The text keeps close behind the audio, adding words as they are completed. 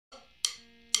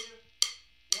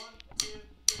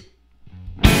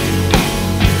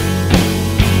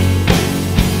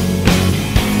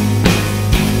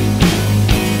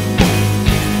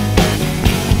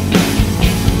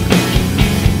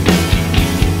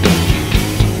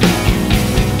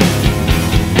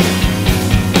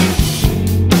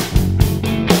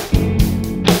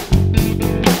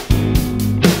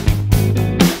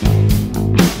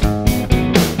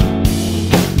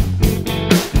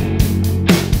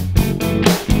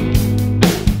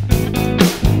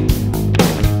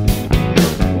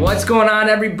going on,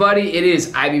 everybody? It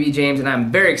is IBB James, and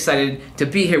I'm very excited to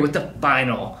be here with the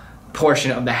final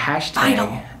portion of the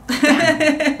hashtag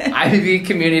IBB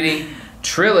Community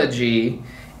Trilogy.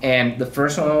 And the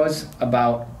first one was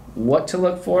about what to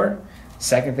look for.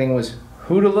 Second thing was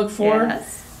who to look for.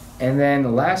 Yes. And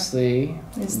then lastly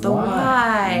is the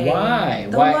why. Why?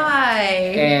 The why.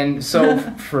 And so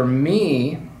for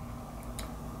me,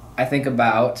 I think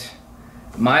about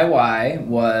my why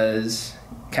was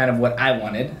kind of what I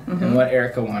wanted and what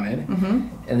Erica wanted.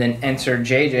 And then enter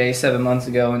JJ 7 months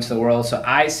ago into the world. So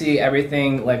I see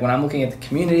everything, like when I'm looking at the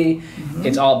community,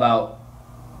 it's all about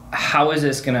how is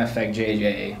this going to affect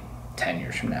JJ 10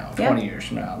 years from now, 20 years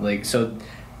from now. Like, so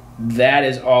that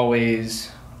is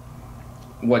always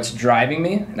what's driving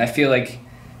me. And I feel like,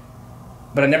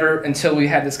 but I never, until we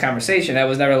had this conversation, I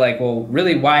was never like, well,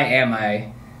 really, why am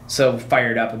I so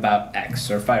fired up about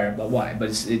X or fired up about Y?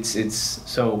 But it's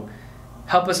so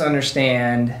help us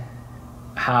understand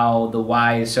how the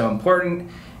why is so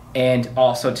important, and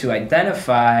also to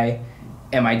identify,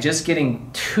 am I just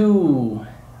getting too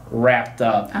wrapped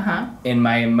up in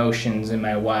my emotions and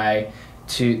my why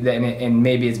and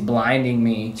maybe it's blinding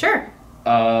me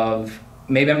of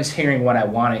maybe I'm just hearing what I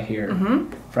want to hear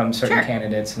from certain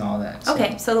candidates and all that. So.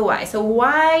 Okay, so the why. So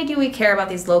why do we care about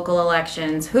these local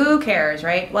elections? Who cares,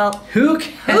 right? Well, who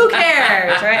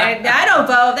cares, right? I don't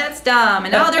vote. That's dumb.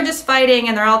 And they're just fighting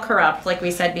and they're all corrupt, like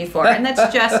we said before. And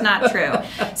that's just not true.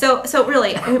 So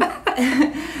really,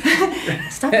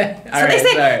 stop it.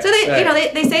 So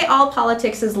they say all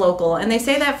politics is local, and they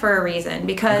say that for a reason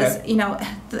because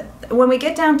when we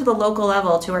get down to the local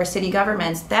level, to our city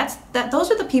governments,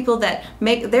 those are the people that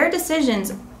make their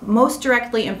decisions most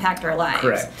directly impact our lives.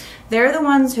 Correct. They're the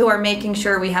ones who are making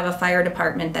sure we have a fire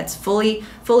department that's fully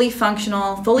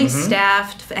functional, fully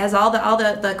staffed, has all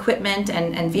the equipment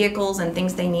and vehicles and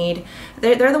things they need.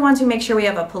 They're the ones who make sure we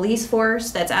have a police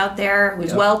force that's out there,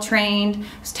 who's well trained,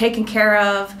 who's taken care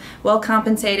of, well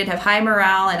compensated, have high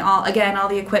morale, and all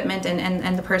the equipment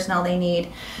and the personnel they need.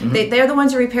 They're the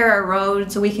ones who repair our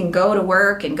roads so we can go to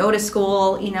work and go to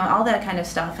school, all that kind of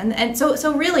stuff. And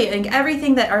so really, I think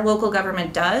everything that our local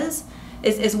government does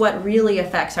is what really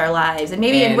affects our lives, and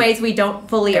maybe in ways we don't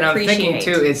fully appreciate. And I'm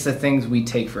thinking too, it's the things we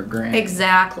take for granted.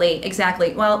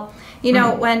 Exactly. Well,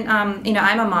 when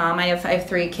I'm a mom, I have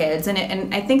 3 kids,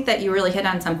 and I think that you really hit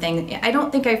on something. I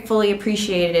don't think I fully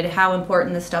appreciated how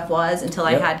important this stuff was until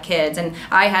I had kids, and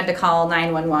I had to call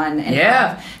 911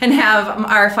 and have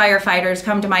our firefighters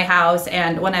come to my house,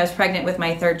 and when I was pregnant with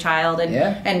my 3rd child,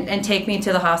 and take me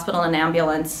to the hospital in an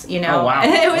ambulance. Oh, wow.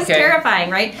 It was terrifying,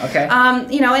 right? Okay. And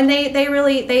they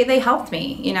really helped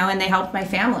me, and they helped my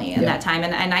family in that time,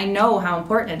 and I know how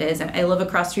important it is. I live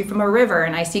across the street from a river,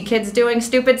 and I see kids doing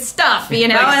stupid stuff.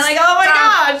 And like, oh my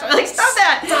gosh, like stop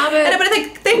that. Stop it. But I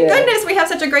think, thank goodness we have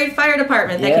such a great fire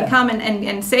department that can come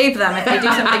and save them if they do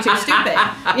something too stupid,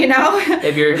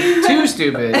 If you're too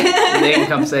stupid, they can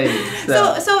come save you.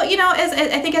 So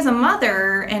I think as a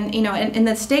mother, and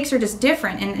the stakes are just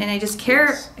different, and I just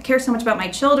care so much about my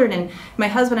children, and my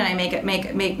husband and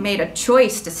I made a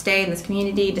choice to stay in this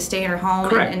community, to stay in our home,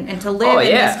 and to live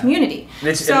in this community.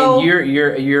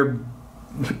 Your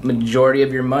majority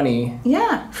of your money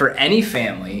for any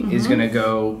family is going to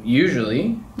go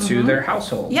usually to their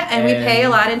household. And we pay a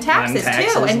lot in taxes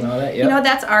too, and all that,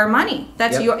 that's our money.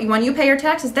 That's when you pay your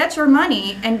taxes, that's your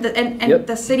money, and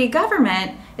the city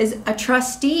government is a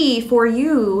trustee for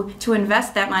you to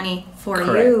invest that money for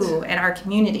you and our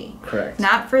community. Correct.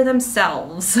 Not for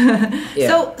themselves.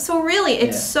 So really,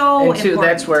 it's so important. And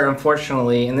that's where,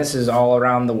 unfortunately, and this is all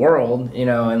around the world,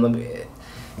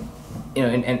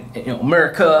 in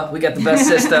America, we got the best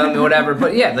system and whatever,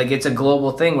 but it's a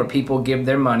global thing where people give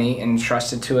their money and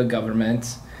trust it to a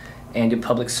government and to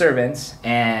public servants,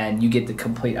 and you get the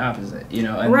complete opposite,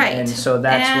 and so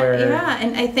that's where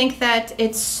and I think that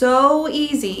it's so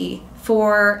easy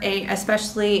for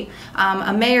especially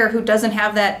a mayor who doesn't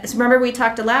have that. Remember we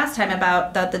talked last time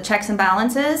about the checks and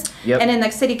balances, and in the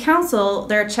city council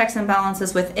there are checks and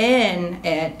balances within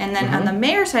it, and then on the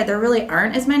mayor side there really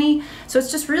aren't as many. So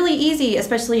it's just really easy,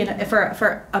 especially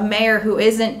for a mayor who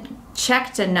isn't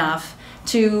checked enough,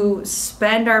 to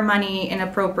spend our money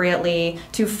inappropriately,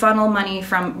 to funnel money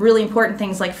from really important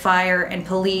things like fire and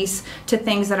police to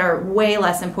things that are way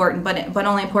less important, but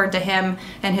only important to him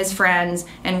and his friends,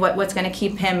 and what's going to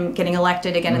keep him getting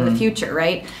elected again in the future,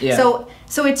 right? So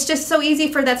it's just so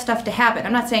easy for that stuff to happen.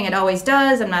 I'm not saying it always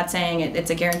does. I'm not saying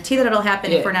it's a guarantee that it'll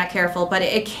happen if we're not careful, but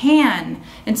it can.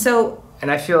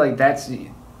 And I feel like that's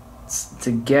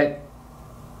to get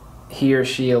he or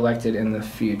she elected in the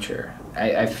future.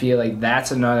 I feel like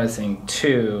that's another thing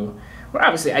too, well,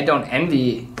 obviously I don't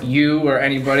envy you or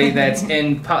anybody that's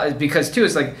in because too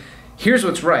it's like, here's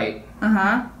what's right,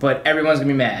 but everyone's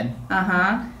gonna be mad,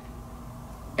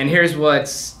 and here's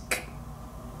what's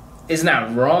is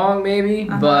not wrong maybe,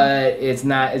 but it's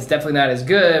definitely not as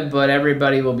good, but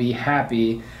everybody will be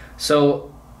happy.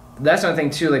 So that's another thing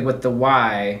too, like with the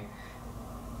why.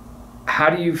 How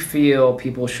do you feel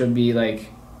people should be like,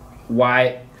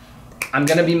 why? I'm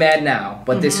going to be mad now,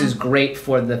 but this is great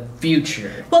for the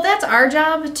future. Well, that's our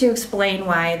job to explain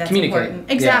why that's important.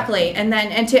 Exactly. Yeah.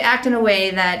 And to act in a way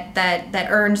that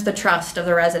earns the trust of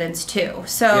the residents too.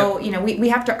 So, you know, we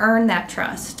have to earn that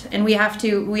trust, and we have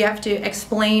to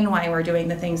explain why we're doing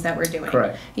the things that we're doing.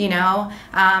 Correct. You know?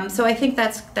 So I think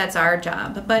that's our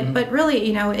job. But really,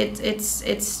 you know,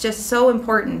 it's just so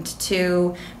important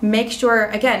to make sure,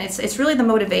 again, it's really the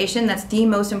motivation that's the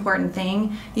most important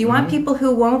thing. You want people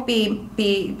who won't be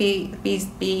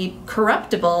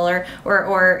corruptible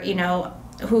or you know,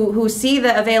 who see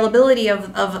the availability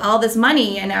of all this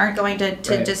money and aren't going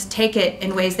to just take it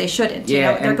in ways they shouldn't. You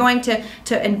know, they're going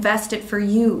to invest it for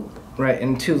you. Right,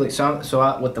 and too, like so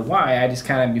with the why, I just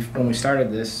kind of, when we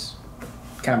started this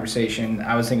conversation,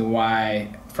 I was thinking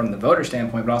why from the voter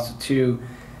standpoint, but also too,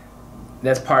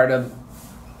 that's part of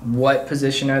what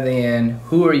position are they in,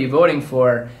 who are you voting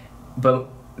for, but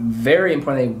very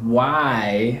importantly,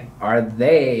 why are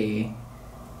they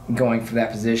going for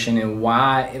that position, and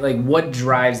why, like, what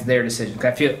drives their decision? 'Cause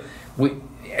I feel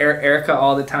Erica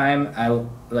all the time,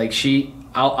 I'll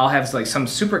have like some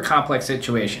super complex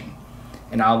situation,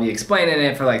 and I'll be explaining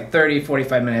it for like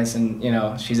 30-45 minutes, and you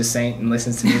know, she's a saint and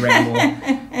listens to me ramble.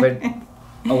 But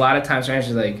a lot of times her answer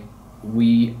is like,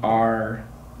 we are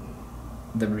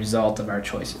the result of our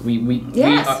choices.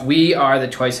 We are the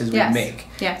choices we make.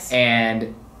 Yes.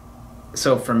 And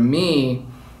so for me,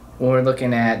 when we're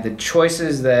looking at the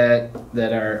choices that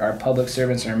our public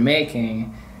servants are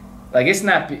making, like, it's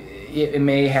not, it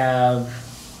may have,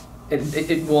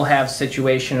 it will have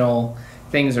situational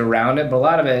things around it, but a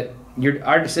lot of it,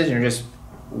 our decisions are just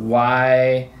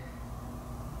why.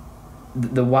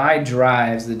 The why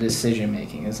drives the decision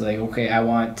making. It's like, okay, I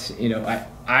want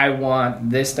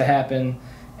this to happen,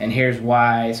 and here's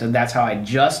why. So that's how I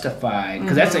justify.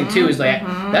 Because that's the thing too, is like,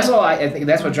 that's all I think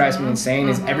that's what drives me insane,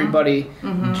 is everybody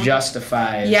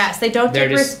justifies. Yes, they don't take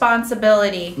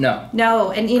responsibility.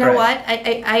 No, and you know what?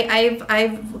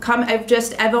 I've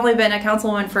only been a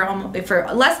councilwoman for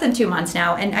less than 2 months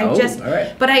now, and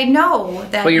but I know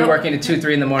that. But you're working at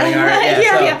 2-3 in the morning, all right?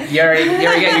 Yeah. You already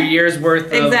get your year's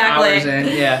worth of hours in.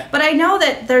 Yeah. But I know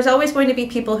that there's always going to be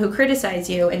people who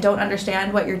criticize you and don't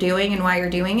understand what you're doing and why you're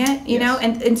doing it. You know,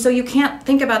 and so you can't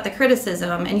think about the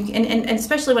criticism, and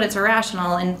especially when it's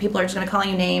irrational and people are just going to call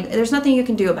you names. There's nothing you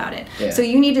can do about it. Yeah. So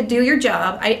you need to do your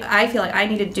job. I feel like I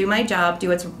need to do my job, do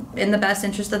what's in the best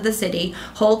interest of the city,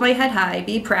 hold my head high,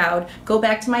 be proud, go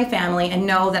back to my family, and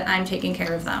know that I'm taking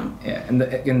care of them. Yeah,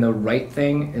 and the right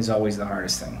thing is always the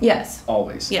hardest thing. Yes.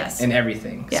 Always. Yes. In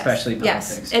everything, especially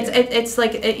politics. Yes. It's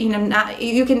like, you know, not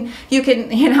you can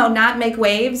you know, not make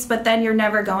waves, but then you're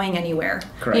never going anywhere.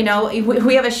 Correct. You know,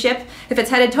 we have a ship, if it's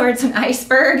headed towards an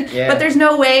iceberg, but there's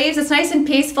no waves, it's nice and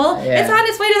peaceful, it's on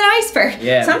its way to the iceberg.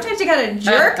 Yeah. Sometimes you gotta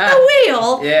jerk the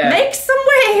wheel, make some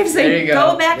waves, and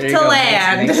go back to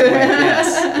land.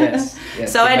 Yes.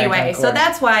 So anyway, so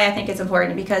that's why I think it's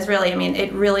important, because really, I mean,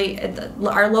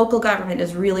 our local government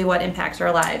is really what impacts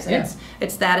our lives, and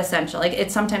it's that essential. Like,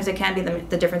 sometimes it can be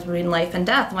the difference between life and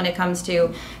death when it comes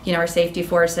to, you know, our safety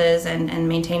forces and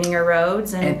maintaining our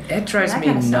roads, and it drives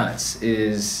me nuts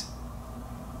is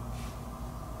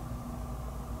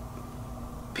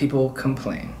people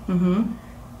complain.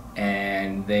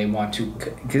 And they want to,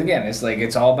 because again, it's like,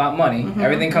 it's all about money.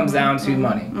 Everything comes down to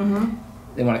money.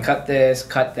 They want to cut this,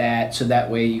 cut that, so that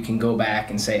way you can go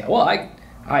back and say, well, I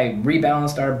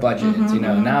rebalanced our budget. You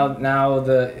know, now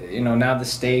the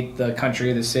state, the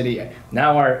country, the city,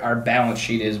 now our balance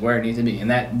sheet is where it needs to be,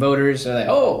 and that voters are like,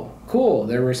 oh, cool,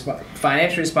 they're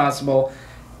financially responsible.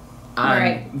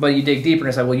 But you dig deeper and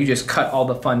it's like, well, you just cut all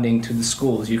the funding to the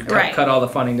schools, you cut all the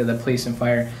funding to the police and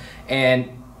fire, and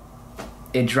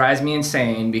it drives me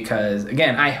insane, because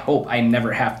again, I hope I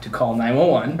never have to call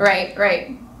 911.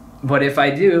 Right. But if I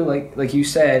do, like you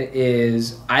said,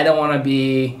 is I don't want to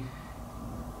be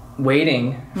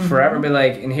waiting forever, be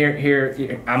like, and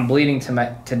here, I'm bleeding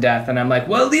to death, and I'm like,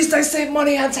 well, at least I save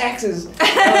money on taxes. So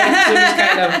just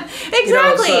kind of,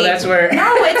 exactly. So that's where.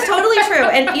 No, it's totally true,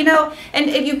 and and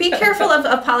if you be careful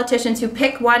of politicians who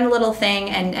pick one little thing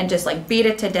and just like beat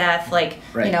it to death, like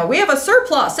we have a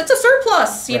surplus. It's a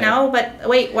surplus, you know. But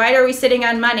wait, why are we sitting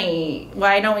on money?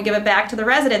 Why don't we give it back to the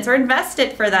residents or invest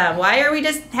it for them? Why are we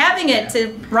just having it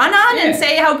to run on and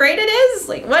say how great it is?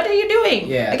 Like, what are you doing?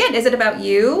 Yeah. Again, is it about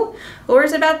you? Or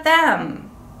is it about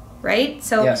them, right?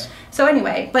 So, so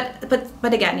anyway,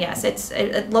 but again, yes,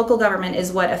 local government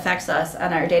is what affects us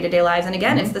on our day-to-day lives, and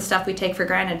again, it's the stuff we take for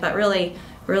granted, but really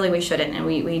we shouldn't, and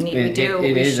we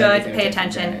should pay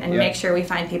attention and make sure we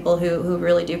find people who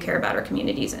really do care about our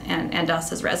communities and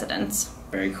us as residents.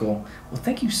 Very cool. Well,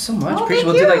 thank you so much. Oh,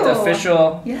 We'll do like the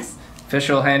official. Yes.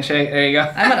 Official handshake. There you go.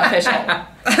 I'm an official.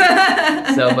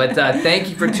 So, but thank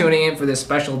you for tuning in for this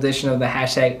special edition of the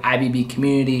 #IBB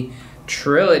Community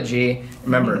Trilogy.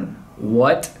 Remember,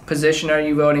 what position are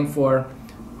you voting for?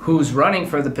 Who's running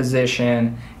for the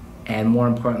position? And more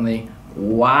importantly,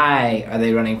 why are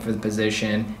they running for the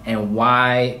position? And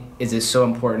why is it so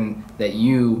important that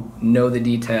you know the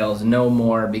details, know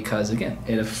more? Because again,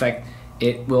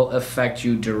 it will affect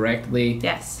you directly.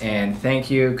 Yes. And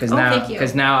thank you, because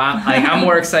thank now I'm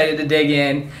more excited to dig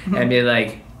in and be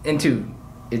like,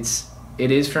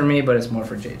 it is for me, but it's more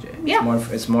for JJ. Yeah.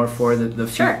 It's more for the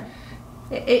sure.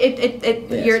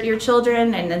 Your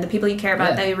children and the people you care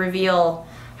about, they reveal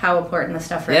how important the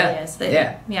stuff really is.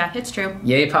 Yeah, it's true.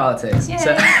 Yay, politics. Yay.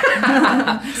 So,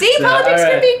 see, politics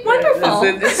can be wonderful.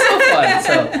 It's so fun.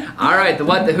 So, all right, the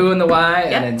what, the who, and the why.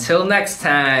 And until next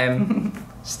time,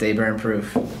 stay burn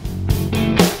proof.